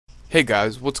Hey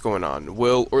guys, what's going on?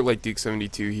 Will or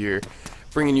LightDuke72 here,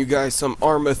 bringing you guys some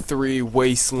Arma 3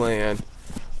 Wasteland.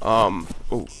 Oh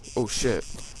shit.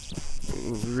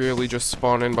 Really just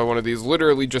spawned in by one of these.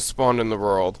 Literally just spawned in the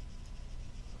world.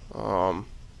 Want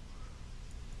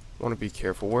to be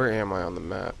careful. Where am I on the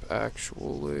map,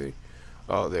 actually?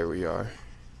 Oh, there we are.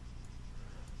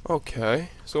 Okay,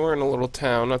 so we're in a little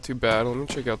town, not too bad. Let me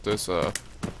check out this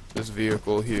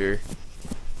vehicle here.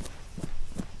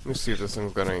 Let me see if this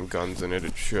thing's got any guns in it.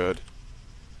 It should.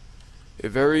 It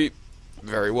very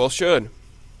well should.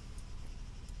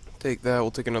 Take that. We'll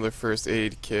take another first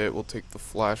aid kit. We'll take the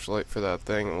flashlight for that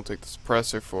thing. And we'll take the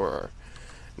suppressor for our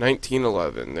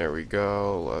 1911. There we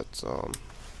go. Let's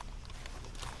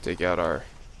take out our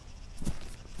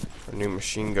new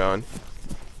machine gun.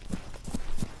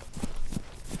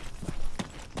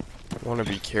 I want to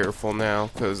be careful now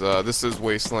because this is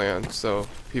Wasteland, so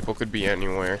people could be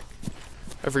anywhere.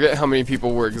 I forget how many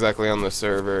people were exactly on the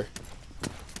server.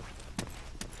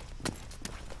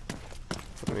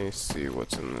 Let me see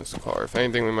what's in this car. If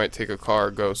anything, we might take a car,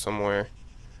 go somewhere.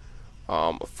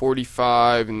 A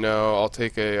 45, no. I'll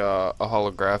take a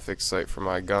holographic sight for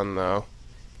my gun, though.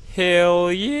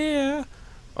 Hell yeah!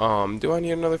 Do I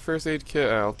need another first aid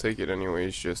kit? I'll take it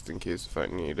anyways, just in case if I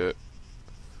need it.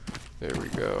 There we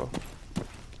go.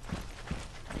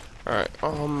 Alright,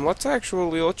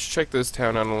 let's check this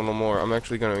town out a little more. I'm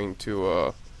actually going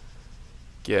to,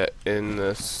 get in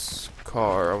this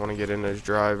car. I want to get in as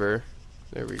driver.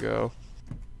 There we go.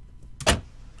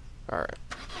 Alright.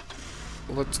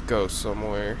 Let's go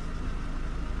somewhere.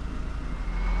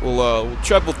 We'll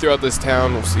travel throughout this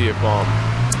town. We'll see if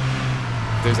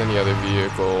there's any other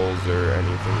vehicles or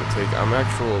anything to take. I'm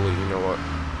actually, you know what?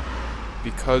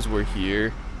 Because we're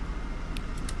here,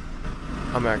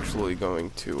 I'm actually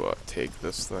going to take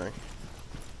this thing.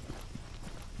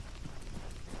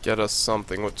 Get us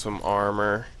something with some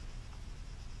armor.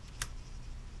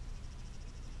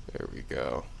 There we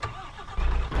go.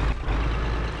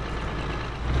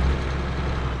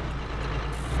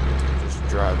 Just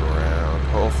drive around.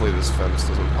 Hopefully this fence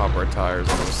doesn't pop our tires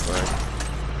on this thing.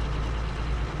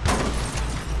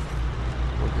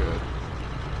 We're good.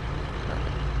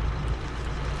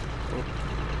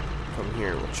 Come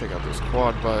here, we'll check out this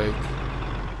quad bike.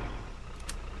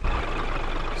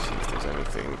 See if there's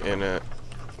anything in it.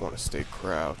 I want to stay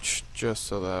crouched, just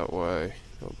so that way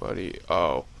nobody...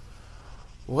 Oh.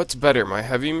 What's better, my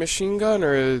heavy machine gun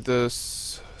or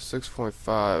this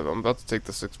 6.5? I'm about to take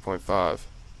the 6.5.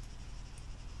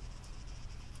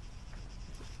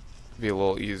 Be a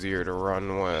little easier to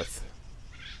run with.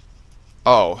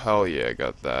 Oh, hell yeah, I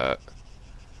got that.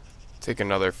 Take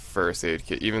another first aid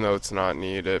kit, even though it's not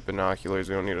needed. Binoculars,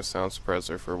 we don't need a sound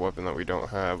suppressor for a weapon that we don't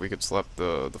have. We could slap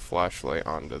the flashlight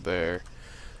onto there.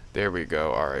 There we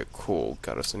go. Alright, cool.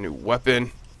 Got us a new weapon.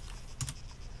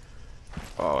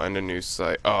 Oh, and a new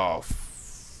sight. Oh,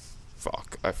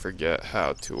 fuck. I forget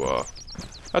how to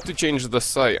change the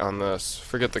sight on this.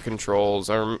 Forget the controls.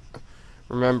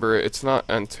 Remember, it's not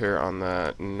enter on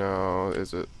that. No,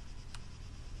 is it?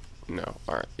 No.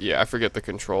 Alright. Yeah, I forget the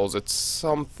controls. It's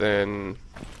something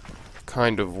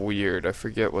kind of weird. I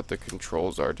forget what the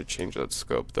controls are to change that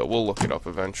scope, though. We'll look it up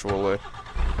eventually.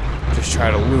 Just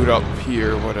try to loot up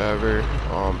here, whatever.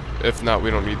 If not,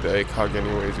 we don't need the ACOG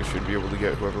anyways. We should be able to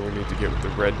get whoever we need to get with the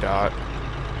red dot.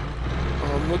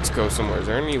 Let's go somewhere. Is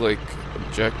there any, like,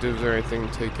 objectives or anything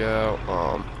to take out?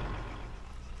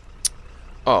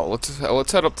 Oh, let's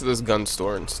head up to this gun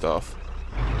store and stuff.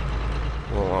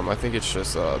 Well, I think it's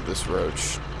just this road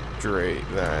straight.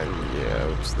 Then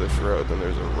yeah, it's this road. Then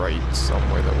there's a right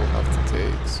somewhere that we'll have to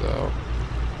take. So,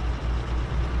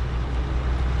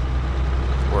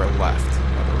 or a left,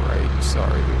 not a right.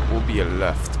 Sorry, there will be a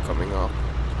left coming up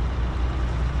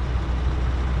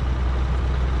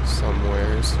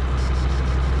somewheres.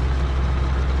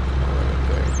 Right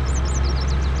there.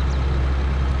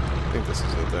 I think this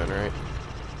is it then, right?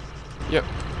 Yep.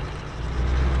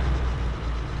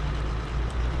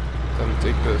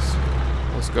 Take this.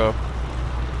 Let's go.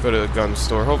 Go to the gun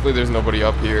store. Hopefully there's nobody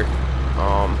up here.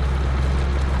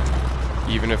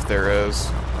 Even if there is.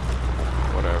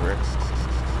 Whatever.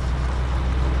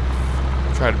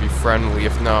 Try to be friendly.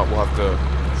 If not, we'll have to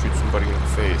shoot somebody in the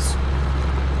face.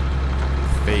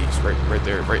 Right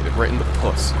there. Right in the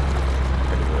puss.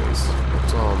 Anyways.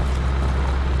 Let's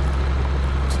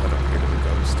head up here to the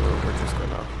gun store. We're just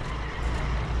gonna...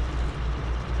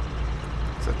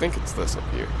 I think it's this up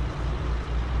here.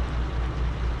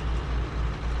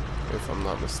 If I'm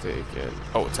not mistaken.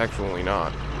 Oh, it's actually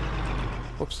not.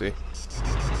 Whoopsie.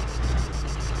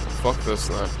 Fuck this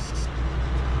then.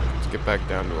 Let's get back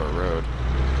down to our road.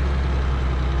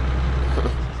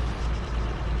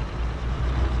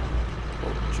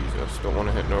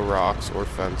 No rocks or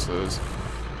fences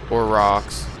or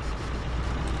rocks.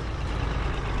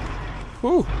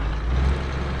 Whew.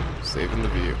 Saving the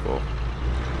vehicle.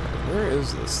 Where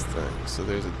is this thing? So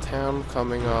there's a town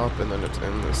coming up, and then it's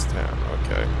in this town.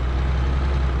 Okay.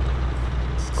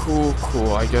 Cool,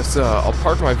 cool. I guess I'll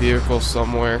park my vehicle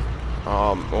somewhere,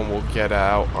 and we'll get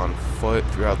out on foot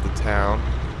throughout the town.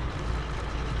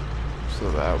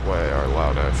 So that way our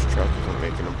loud-ass truck isn't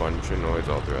making a bunch of noise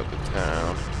all throughout the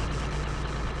town.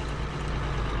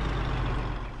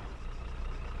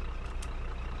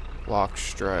 Lock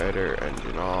Strider,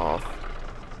 engine off.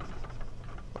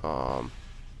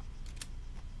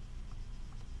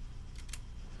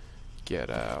 Get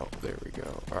out. There we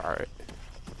go. Alright.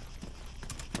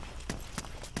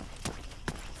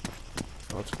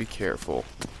 Let's be careful.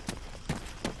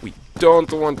 We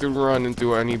don't want to run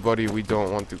into anybody we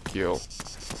don't want to kill.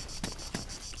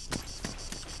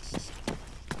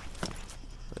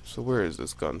 So where is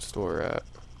this gun store at?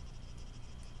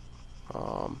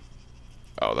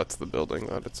 Oh, that's the building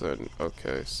that it's in.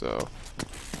 Okay, so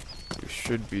we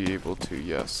should be able to,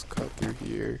 yes, cut through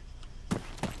here.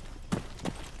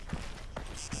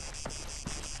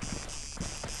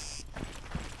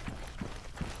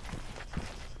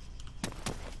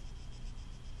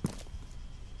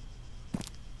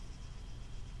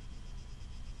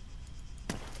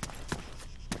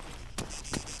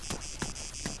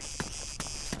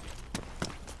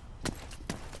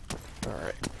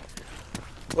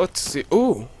 Let's see.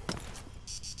 Ooh,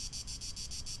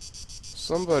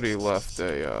 somebody left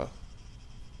a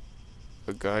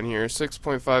gun here.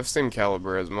 6.5, same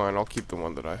caliber as mine. I'll keep the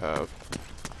one that I have.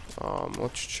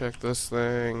 Let's check this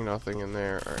thing. Nothing in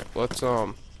there. All right.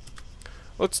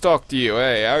 Let's talk to you.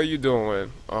 Hey, how you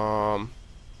doing?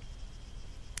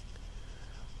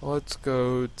 Let's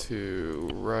go to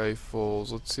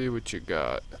rifles. Let's see what you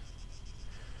got.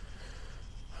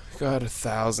 Got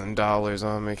 $1,000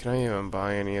 on me. Can I even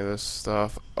buy any of this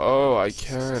stuff? Oh, I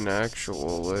can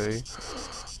actually.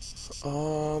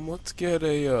 Let's get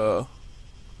a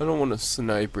I don't want a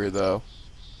sniper though.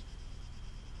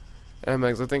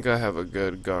 MX, I think I have a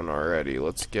good gun already.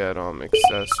 Let's get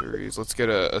accessories. Let's get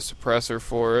a suppressor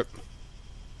for it.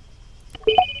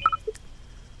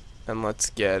 And let's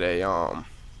get a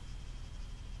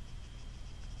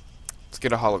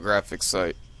holographic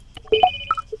sight.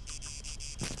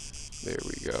 There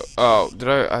we go. Oh,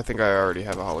 I think I already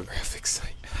have a holographic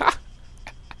sight.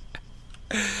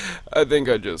 I think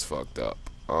I just fucked up.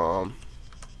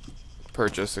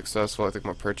 Purchase successful. I think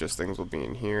my purchase things will be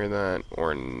in here then,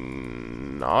 or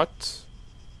not.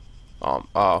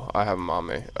 Oh, I have them on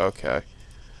me. Okay.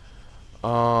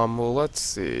 Well, let's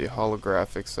see.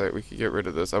 Holographic sight. We could get rid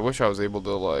of this. I wish I was able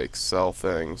to, like, sell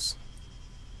things.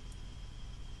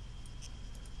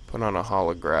 Put on a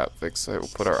holographic sight. We'll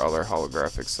put our other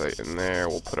holographic sight in there.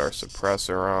 We'll put our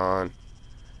suppressor on.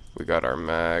 We got our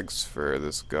mags for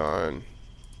this gun.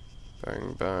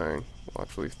 Bang, bang. We'll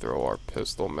actually throw our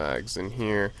pistol mags in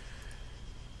here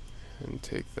and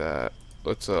take that.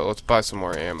 Let's buy some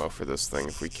more ammo for this thing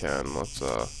if we can. Let's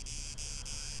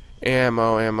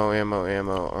ammo,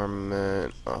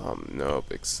 armament.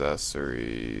 Nope.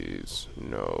 Accessories.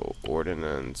 No.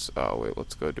 Ordnance. Oh wait,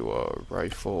 let's go to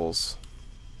rifles.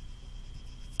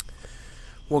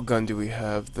 What gun do we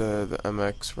have? The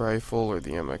MX rifle or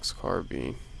the MX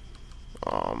carbine?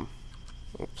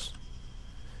 Oops.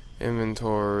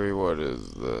 Inventory, what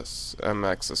is this?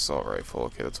 MX assault rifle.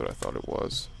 Okay, that's what I thought it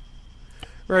was.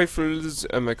 Rifles,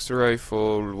 MX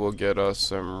rifle will get us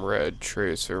some red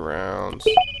tracer rounds.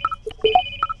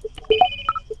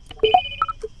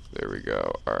 There we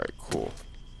go. Alright, cool.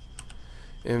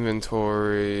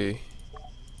 Inventory.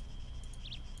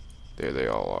 There they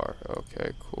all are.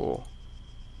 Okay, cool.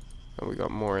 And we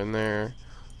got more in there.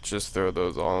 Just throw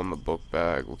those all in the book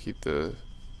bag. We'll keep the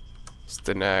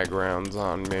Stanag rounds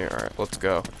on me. Alright, let's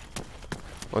go.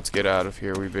 Let's get out of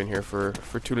here. We've been here for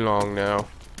too long now.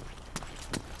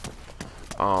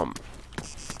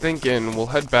 Thinking we'll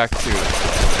head back to...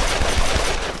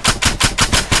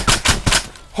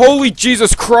 Holy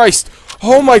Jesus Christ!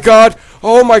 Oh my god!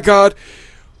 Oh my god!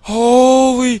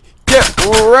 Holy... Get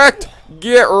wrecked!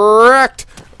 Get wrecked!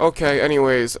 Okay,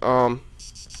 anyways,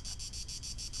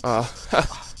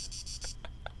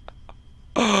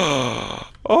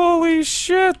 holy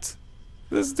shit!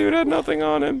 This dude had nothing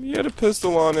on him. He had a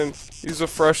pistol on him. He's a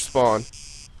fresh spawn.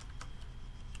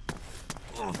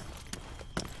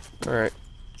 Alright.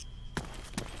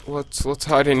 Let's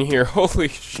hide in here. Holy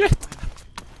shit!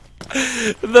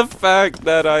 The fact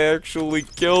that I actually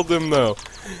killed him though.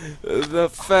 The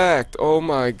fact. Oh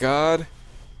my god.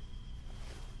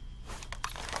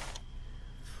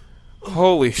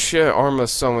 Holy shit,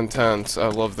 Arma's so intense. I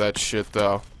love that shit,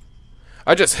 though.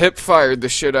 I just hip-fired the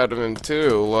shit out of him,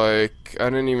 too. Like, I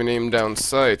didn't even aim down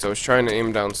sights. I was trying to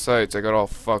aim down sights. I got all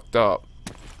fucked up.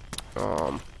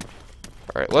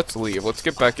 Alright, let's leave. Let's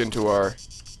get back into our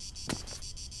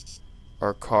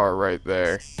car right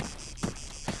there.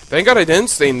 Thank God I didn't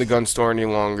stay in the gun store any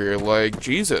longer. Like,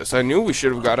 Jesus, I knew we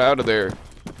should have got out of there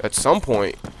at some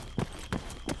point.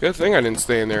 Good thing I didn't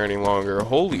stay in there any longer.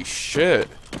 Holy shit.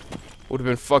 Would have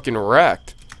been fucking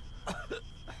wrecked.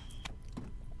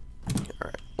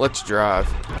 Alright, let's drive.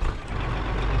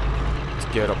 Let's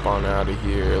get up on out of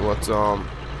here. Let's,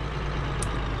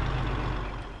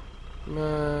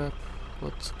 map.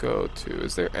 Let's go to,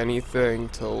 is there anything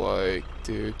to, like,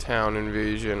 do? Town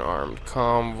invasion, armed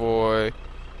convoy.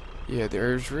 Yeah,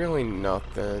 there's really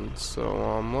nothing.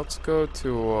 So, let's go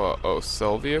to, oh,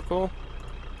 sell vehicle?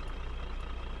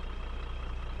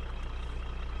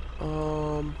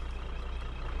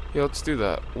 Yeah, let's do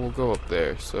that. We'll go up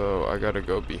there. So, I gotta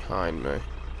go behind me.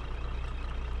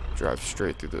 Drive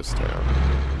straight through this town.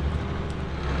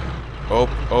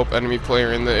 Oh, enemy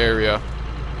player in the area.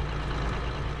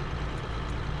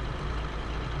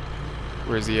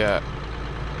 Where's he at?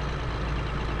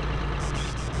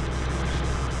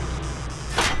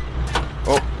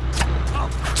 Oh.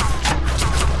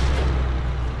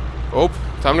 Oh,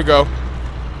 time to go.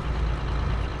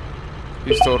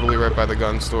 He's totally right by the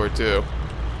gun store, too.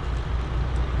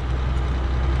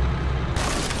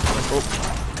 Oh.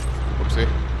 Whoopsie.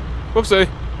 Whoopsie.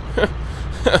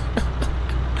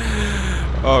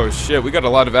 Oh shit, we got a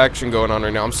lot of action going on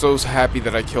right now. I'm so happy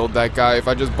that I killed that guy. If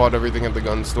I just bought everything at the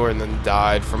gun store and then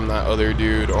died from that other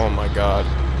dude, oh my god.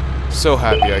 So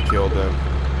happy I killed him.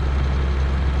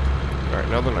 Alright,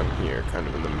 now that I'm here, kind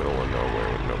of in the middle of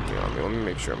nowhere with nobody on me, let me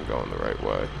make sure I'm going the right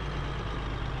way.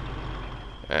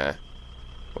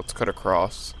 Let's cut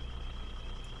across.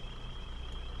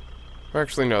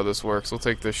 Actually, no, this works. We'll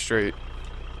take this straight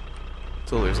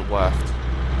till there's a left.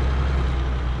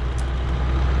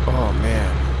 Oh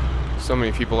man, so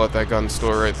many people at that gun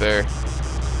store right there.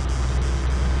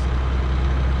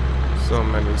 So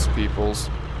many peoples.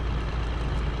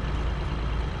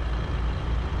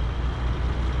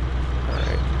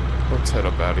 Alright, let's head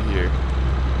up out of here.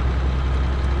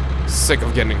 Sick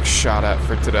of getting shot at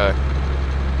for today.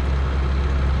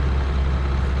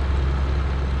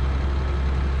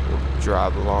 We'll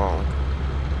drive along.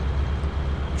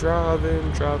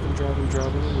 Driving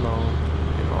along.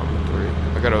 Arma 3.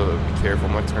 I gotta be careful,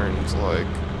 my turn's like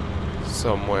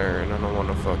somewhere and I don't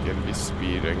wanna fucking be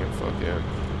speeding and fucking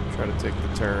try to take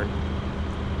the turn.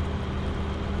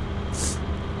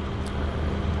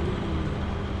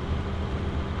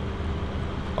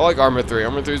 I like Arma 3.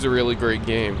 Arma 3 is a really great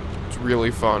game. It's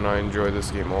really fun. I enjoy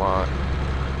this game a lot.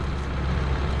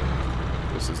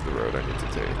 This is the road I need to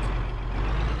take.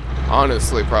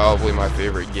 Honestly, probably my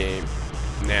favorite game.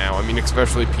 Now, I mean,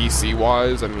 especially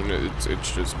PC-wise, I mean,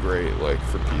 it's just great, like,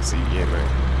 for PC gaming.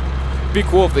 It'd be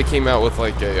cool if they came out with,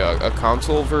 like, a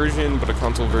console version, but a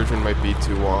console version might be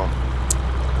too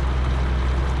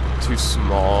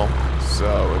small,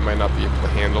 so it might not be able to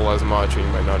handle as much, and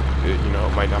you might not, you know,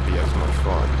 it might not be as much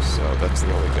fun, so that's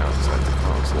the only downside to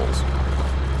consoles.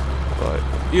 But,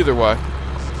 either way.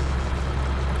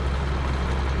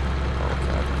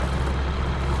 Okay.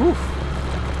 Whew.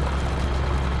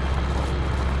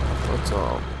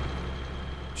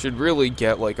 Should really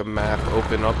get like a map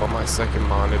open up on my second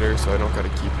monitor so I don't gotta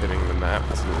keep hitting the map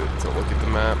to look at the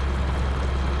map.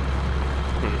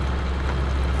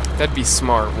 That'd be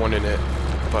smart, wouldn't it?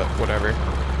 But whatever.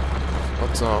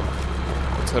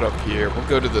 Let's head up here. We'll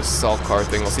go to the sell car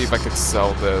thing. We'll see if I can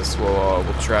sell this. We'll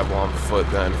travel on foot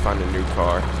then, find a new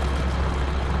car.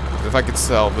 If I could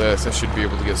sell this, I should be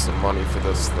able to get some money for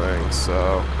this thing,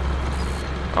 so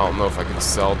I don't know if I can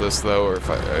sell this though, or if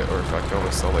I can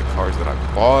only sell like cars that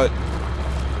I bought,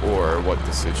 or what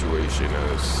the situation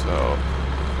is. So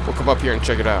we'll come up here and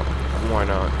check it out. Why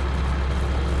not?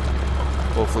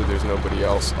 Hopefully there's nobody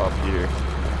else up here.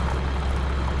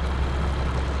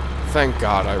 Thank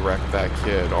God I wrecked that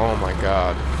kid. Oh my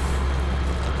God.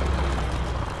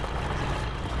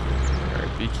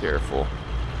 Alright, be careful.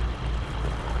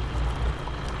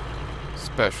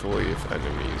 Especially if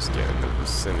enemies get in the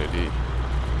vicinity.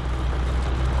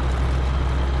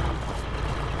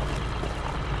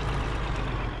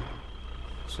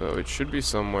 So it should be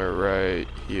somewhere right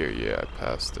here. Yeah, I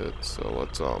passed it. So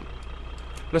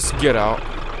let's get out.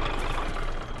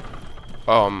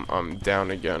 I'm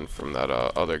down again from that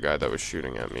other guy that was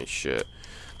shooting at me. Shit.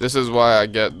 This is why I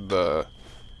get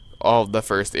all the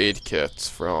first aid kits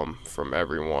from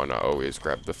everyone. I always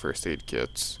grab the first aid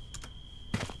kits.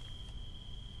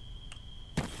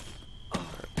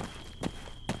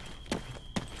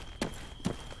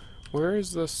 Where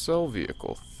is the cell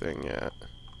vehicle thing at?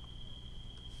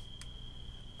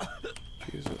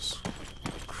 Jesus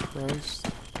Christ.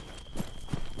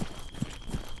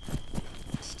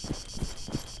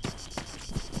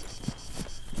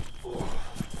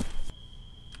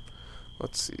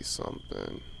 Let's see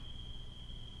something.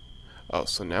 Oh,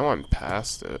 so now I'm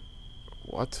past it.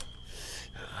 What?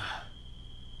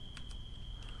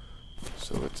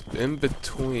 So it's in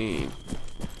between.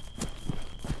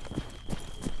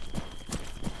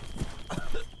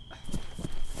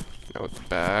 Now it's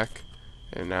back,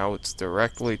 and now it's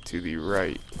directly to the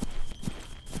right.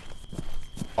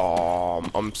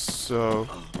 I'm so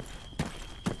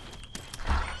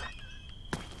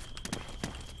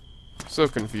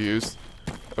confused.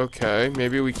 Okay,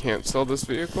 maybe we can't sell this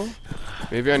vehicle?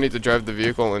 Maybe I need to drive the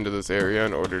vehicle into this area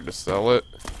in order to sell it?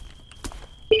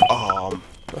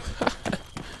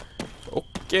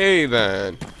 Okay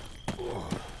then.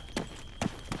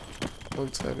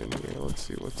 Let's head in here. Let's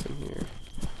see what's in here.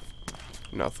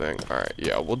 Nothing. Alright,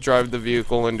 yeah, we'll drive the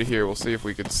vehicle into here. We'll see if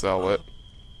we could sell it.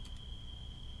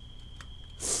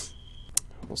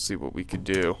 We'll see what we could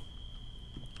do.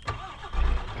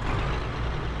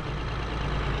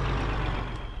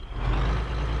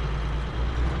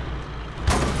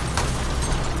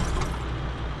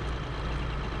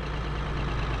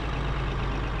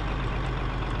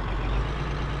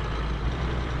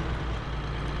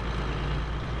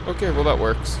 Okay, well that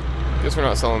works. Guess we're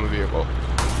not selling the vehicle.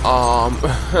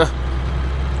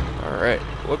 Alright,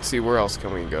 let's see, where else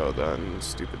can we go then?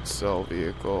 Stupid sell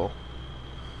vehicle.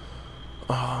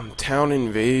 Town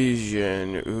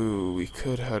invasion. Ooh, we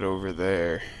could head over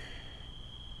there.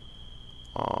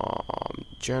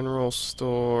 General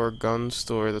store, gun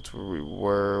store, that's where we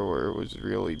were, where it was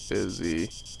really busy.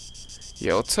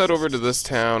 Yeah, let's head over to this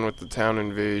town with the town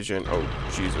invasion. Oh,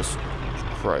 Jesus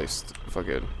Christ.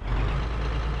 Fucking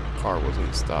car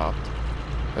wasn't stopped.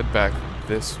 Head back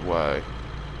this way.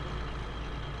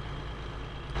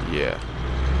 Yeah.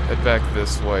 Head back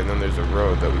this way, and then there's a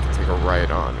road that we can take a right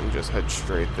on and just head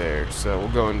straight there. So we'll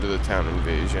go into the town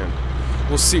invasion.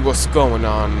 We'll see what's going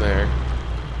on there.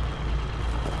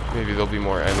 Maybe there'll be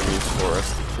more enemies for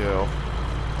us to kill.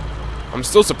 I'm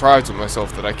still surprised with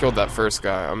myself that I killed that first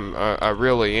guy. I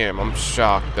really am. I'm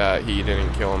shocked that he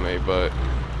didn't kill me, but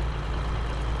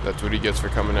that's what he gets for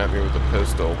coming at me with a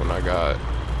pistol when I got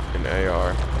an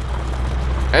AR.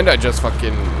 And I just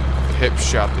fucking hip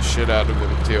shot the shit out of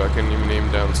him too. I couldn't even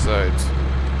aim down sights.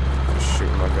 Just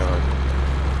shooting my gun.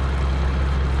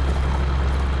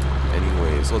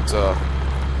 Anyways, let's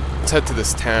head to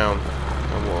this town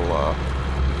and we'll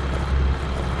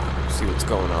see what's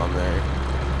going on there.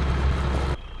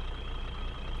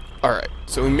 Alright,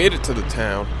 so we made it to the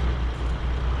town.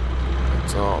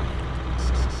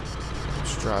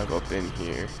 Let's drive up in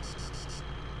here.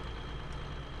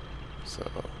 So,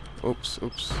 oops.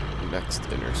 Next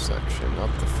intersection, not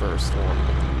the first one,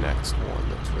 but the next one.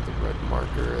 That's where the red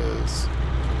marker is.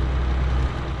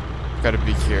 Gotta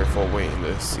be careful waiting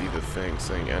to see the thing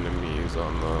saying enemies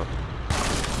on the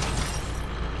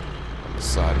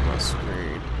side of my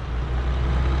screen.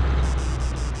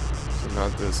 So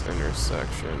not this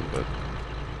intersection, but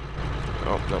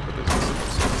oh no, but it is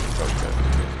this intersection.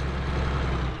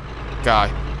 Okay.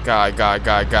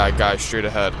 Guy, straight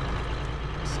ahead.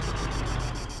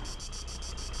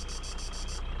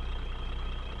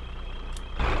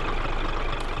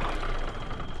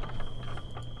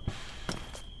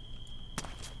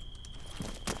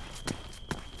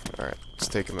 Alright, let's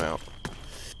take him out.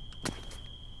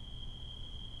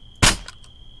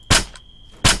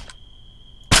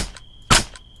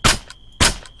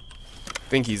 I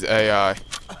think he's AI.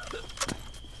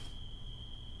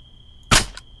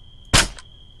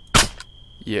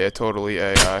 Yeah, totally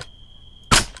AI.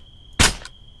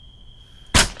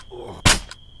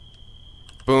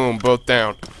 Boom, both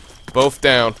down. Both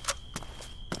down.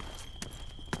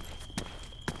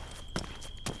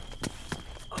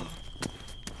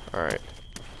 Alright.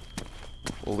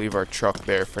 We'll leave our truck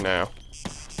there for now.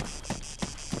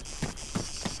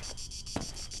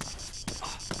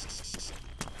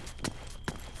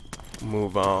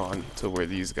 Move on to where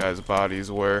these guys'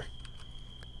 bodies were.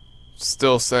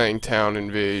 Still saying town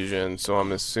invasion, so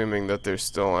I'm assuming that there's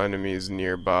still enemies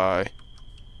nearby.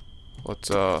 Let's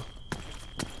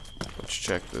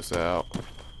check this out.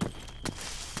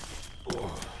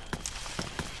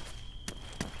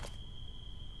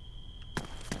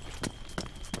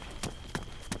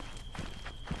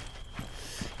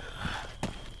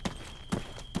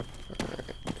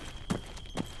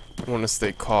 I want to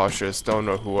stay cautious. Don't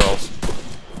know who else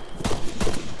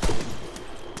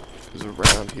is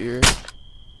around here.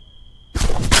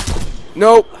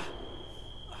 Nope.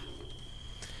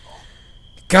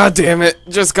 God damn it.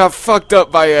 Just got fucked up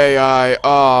by AI.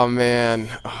 Oh, man.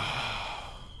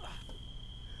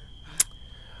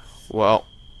 Well,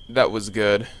 that was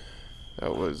good.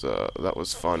 That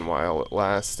was fun while it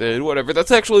lasted. Whatever.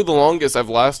 That's actually the longest I've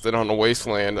lasted on a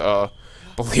Wasteland,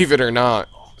 believe it or not.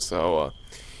 So,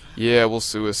 yeah, we'll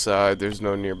suicide. There's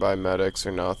no nearby medics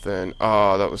or nothing.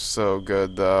 Oh, that was so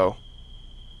good, though.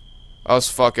 I was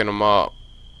fucking them up.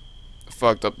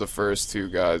 Fucked up the first two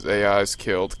guys. AI's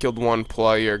killed. Killed one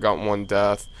player, got one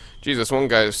death. Jesus, one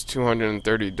guy has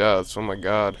 230 deaths. Oh my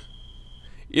god.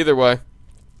 Either way,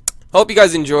 hope you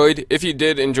guys enjoyed. If you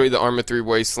did enjoy the Arma 3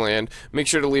 Wasteland, make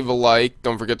sure to leave a like.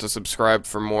 Don't forget to subscribe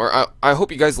for more. I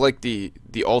hope you guys like the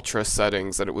ultra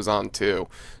settings that it was on too.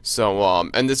 So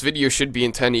and this video should be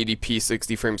in 1080p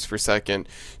 60 frames per second.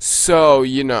 So,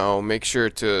 you know, make sure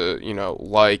to, you know,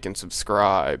 like and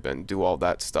subscribe and do all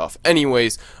that stuff.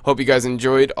 Anyways, hope you guys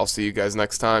enjoyed. I'll see you guys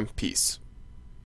next time. Peace.